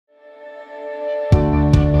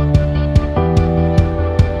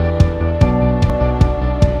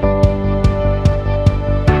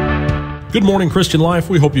Good morning, Christian Life.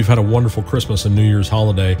 We hope you've had a wonderful Christmas and New Year's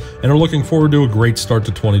holiday and are looking forward to a great start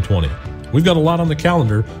to 2020. We've got a lot on the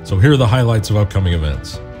calendar, so here are the highlights of upcoming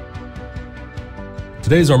events.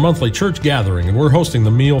 Today's our monthly church gathering, and we're hosting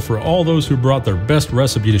the meal for all those who brought their best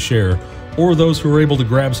recipe to share, or those who were able to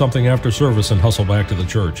grab something after service and hustle back to the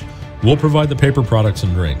church. We'll provide the paper products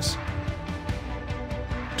and drinks.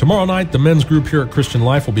 Tomorrow night, the men's group here at Christian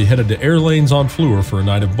Life will be headed to Air Lanes on Fleur for a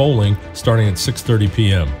night of bowling starting at 6:30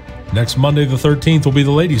 p.m. Next Monday, the 13th, will be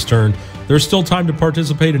the ladies' turn. There's still time to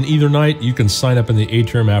participate in either night. You can sign up in the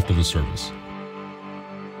atrium after the service.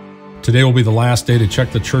 Today will be the last day to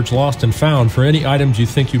check the church lost and found for any items you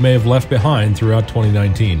think you may have left behind throughout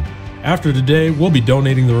 2019. After today, we'll be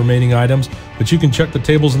donating the remaining items, but you can check the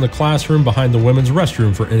tables in the classroom behind the women's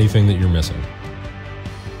restroom for anything that you're missing.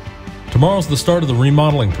 Tomorrow's the start of the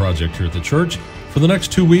remodeling project here at the church. For the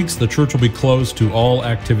next 2 weeks, the church will be closed to all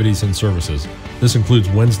activities and services. This includes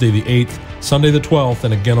Wednesday the 8th, Sunday the 12th,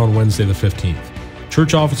 and again on Wednesday the 15th.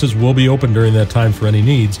 Church offices will be open during that time for any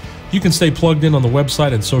needs. You can stay plugged in on the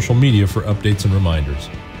website and social media for updates and reminders.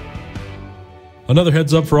 Another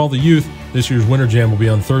heads up for all the youth, this year's Winter Jam will be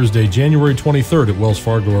on Thursday, January 23rd at Wells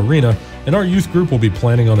Fargo Arena, and our youth group will be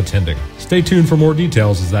planning on attending. Stay tuned for more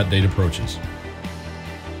details as that date approaches.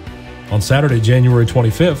 On Saturday, January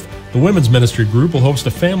 25th, the women's ministry group will host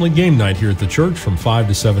a family game night here at the church from 5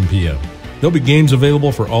 to 7 p.m. There'll be games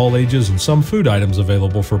available for all ages and some food items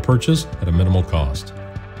available for purchase at a minimal cost.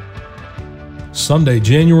 Sunday,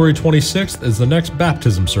 January 26th is the next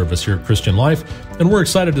baptism service here at Christian Life, and we're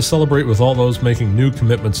excited to celebrate with all those making new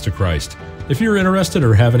commitments to Christ. If you're interested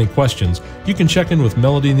or have any questions, you can check in with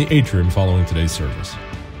Melody in the atrium following today's service.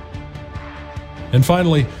 And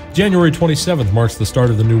finally, January 27th marks the start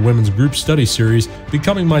of the new women's group study series,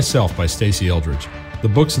 Becoming Myself by Stacey Eldridge. The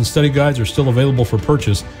books and study guides are still available for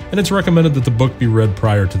purchase, and it's recommended that the book be read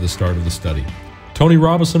prior to the start of the study. Tony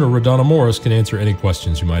Robinson or Radonna Morris can answer any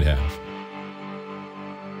questions you might have.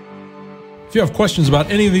 If you have questions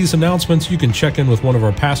about any of these announcements, you can check in with one of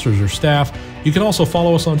our pastors or staff. You can also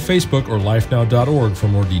follow us on Facebook or lifenow.org for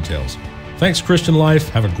more details. Thanks, Christian Life.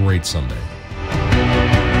 Have a great Sunday.